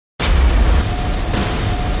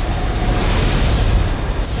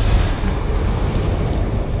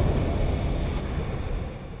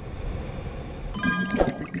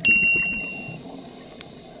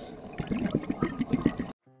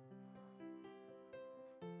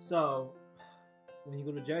So, when you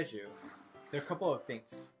go to Jeju, there are a couple of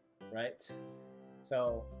things, right?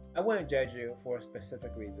 So, I went to Jeju for a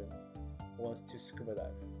specific reason, was to scuba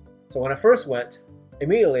dive. So when I first went,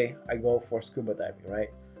 immediately I go for scuba diving, right?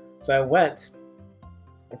 So I went,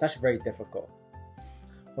 it's actually very difficult.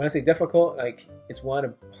 When I say difficult, like it's one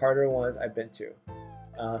of the harder ones I've been to.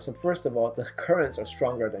 So first of all, the currents are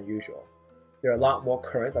stronger than usual. There are a lot more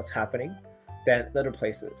current that's happening than other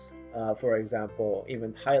places. For example,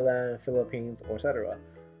 even Thailand, Philippines, or etc.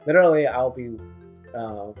 Literally, I'll be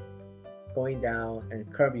going down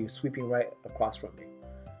and current be sweeping right across from me.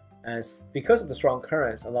 And because of the strong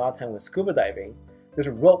currents, a lot of time with scuba diving, there's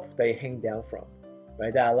a rope that you hang down from,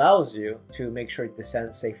 right? That allows you to make sure you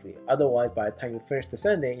descend safely. Otherwise, by the time you finish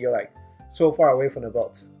descending, you're like so far away from the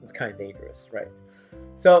boat. It's kind of dangerous, right?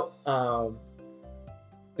 So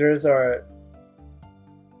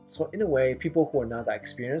so in a way, people who are not that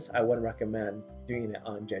experienced, I wouldn't recommend doing it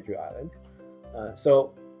on Jeju Island.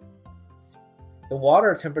 So the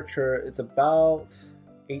water temperature is about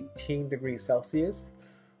 18 degrees Celsius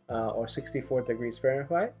or 64 degrees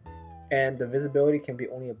Fahrenheit, and the visibility can be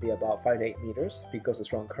only be about 5 to 8 meters because of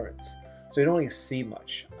strong currents. So you don't really see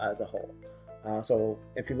much as a whole. So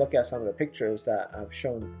if you look at some of the pictures that I've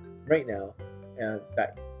shown right now, and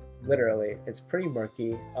that literally it's pretty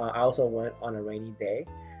murky. I also went on a rainy day,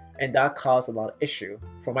 and that caused a lot of issue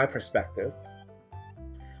from my perspective.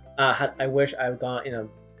 I wish I've gone in a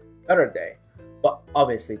better day, but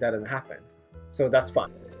obviously that didn't happen. So that's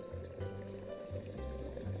fun.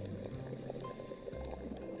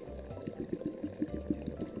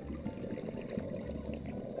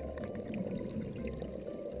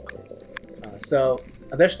 So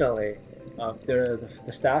additionally,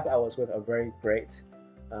 the staff I was with are very great.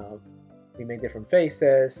 We made different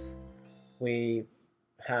faces, we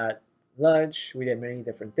had lunch, we did many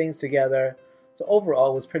different things together. So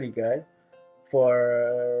overall it was pretty good.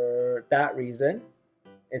 For that reason,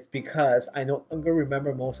 it's because I no longer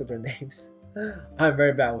remember most of their names. I'm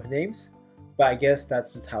very bad with names, but I guess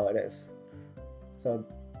that's just how it is. So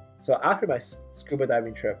after my scuba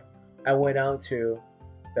diving trip, I went out to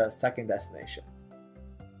the second destination.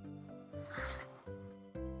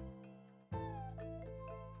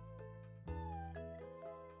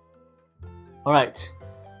 Alright,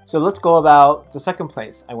 so let's go about the second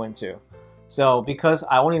place I went to. So because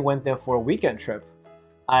I only went there for a weekend trip,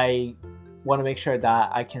 I want to make sure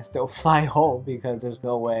that I can still fly home because there's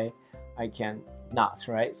no way I can not,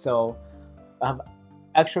 right? So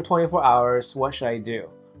extra 24 hours, what should I do,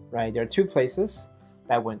 right? There are two places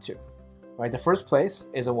that I went to. Right, the first place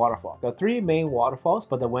is a waterfall. There are three main waterfalls,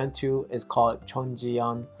 but the one to is called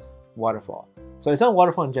Cheonjian Waterfall. So it's not a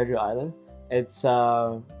waterfall on Jeju Island. It's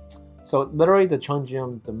so literally the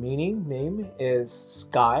Cheonjian, the name is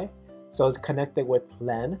sky. So it's connected with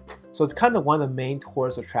land. So it's kind of one of the main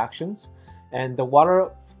tourist attractions. And the water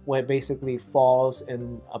basically falls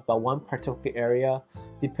in about one particular area,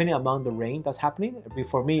 depending on the rain that's happening.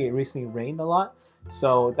 For me, it recently rained a lot,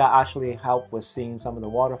 so that actually helped with seeing some of the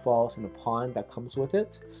waterfalls and the pond that comes with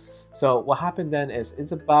it. So what happened then is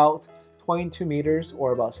it's about 22 meters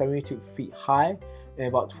or about 72 feet high, and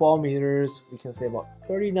about 12 meters, we can say about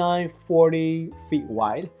 39, 40 feet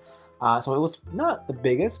wide. So it was not the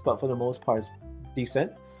biggest, but for the most part, it's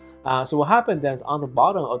decent. So what happened then is on the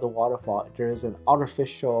bottom of the waterfall, there is an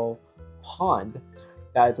artificial pond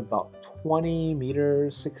that is about 20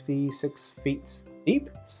 meters, 66 feet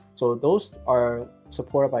deep. So those are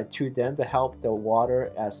supported by two dams to help the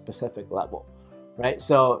water at a specific level, right?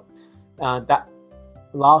 So that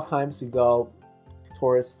a lot of times you go,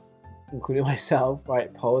 tourists, including myself,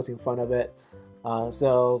 right, pose in front of it.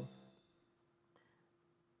 So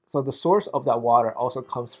the source of that water also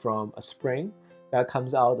comes from a spring that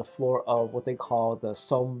comes out of the floor of what they call the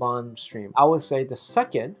Somban stream. I would say the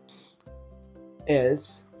second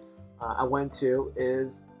is I went to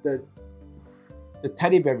is the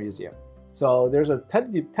teddy bear museum. So there's a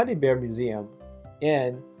teddy bear museum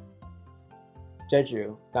in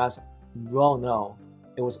Jeju that's well known.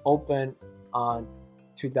 It was opened on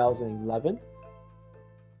 2011,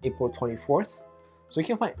 April 24th. So you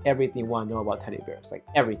can find everything you want to know about teddy bears, like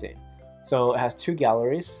everything. So it has two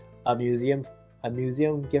galleries, a museum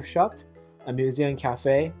gift shop, a museum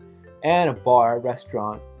cafe, and a bar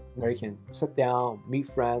restaurant where you can sit down, meet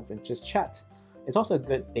friends, and just chat. It's also a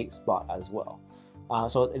good date spot as well.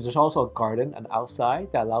 So there's also a garden on the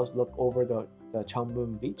outside that allows you to look over the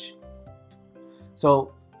Cheongbun beach.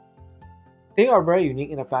 So they are very unique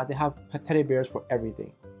in the fact they have teddy bears for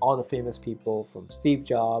everything. All the famous people, from Steve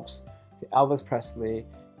Jobs to Elvis Presley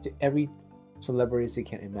to every celebrities you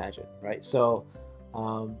can imagine, right? So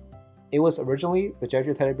it was originally, the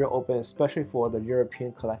Jeju Teddy Bear opened especially for the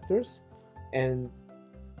European collectors, and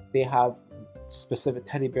they have specific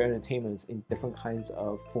teddy bear entertainments in different kinds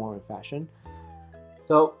of form and fashion.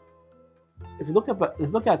 So if you look at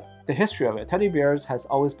the history of it, teddy bears has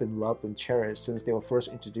always been loved and cherished since they were first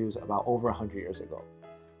introduced about over 100 years ago.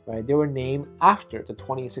 Right? They were named after the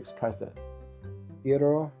 26th president,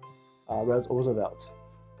 Theodore Roosevelt.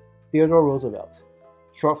 Theodore Roosevelt,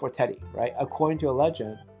 short for Teddy. Right? According to a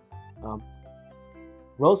legend,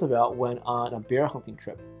 Roosevelt went on a bear hunting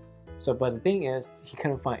trip. So, but the thing is, he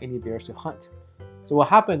couldn't find any bears to hunt. So what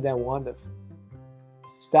happened then? One of the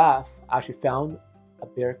staff actually found a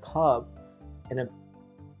bear cub and then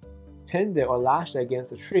pinned it or lashed it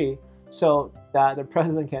against a tree so that the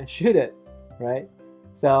president can shoot it, right?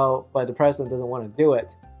 So, but the president doesn't want to do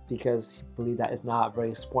it because he believes that it's not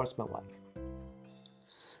very sportsmanlike.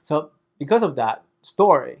 So because of that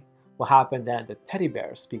story, what happened then, the teddy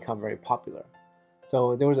bears become very popular.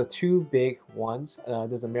 So there was two big ones.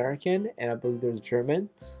 There's American and I believe there's German.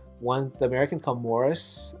 One, the American's called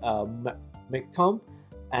Morris Mictom,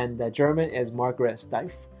 and the German is Margaret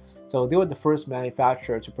Steiff. So they were the first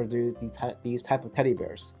manufacturer to produce these type of teddy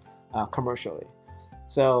bears commercially.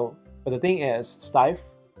 So, but the thing is, Steiff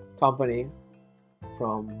company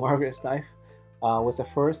from Margaret Steiff was the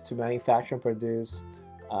first to manufacture and produce.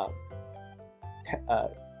 Not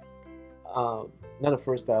the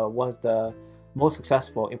first, was the most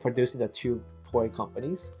successful in producing the two toy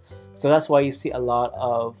companies. So that's why you see a lot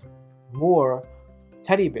of more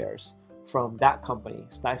teddy bears from that company,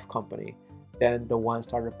 Steiff company, than the one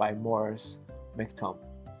started by Morris Mictom.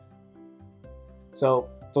 So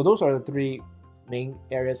those are the three main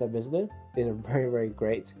areas I visited. They are very, very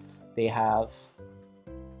great. They have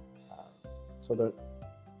so the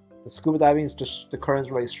scuba diving is just, the current's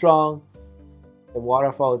really strong. The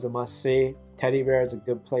waterfall is a must-see. Teddy bear is a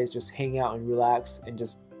good place, just hang out and relax and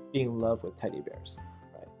just be in love with teddy bears.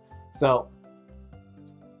 Right? So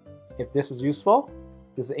if this is useful,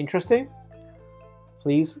 this is interesting,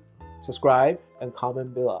 please subscribe and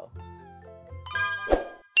comment below.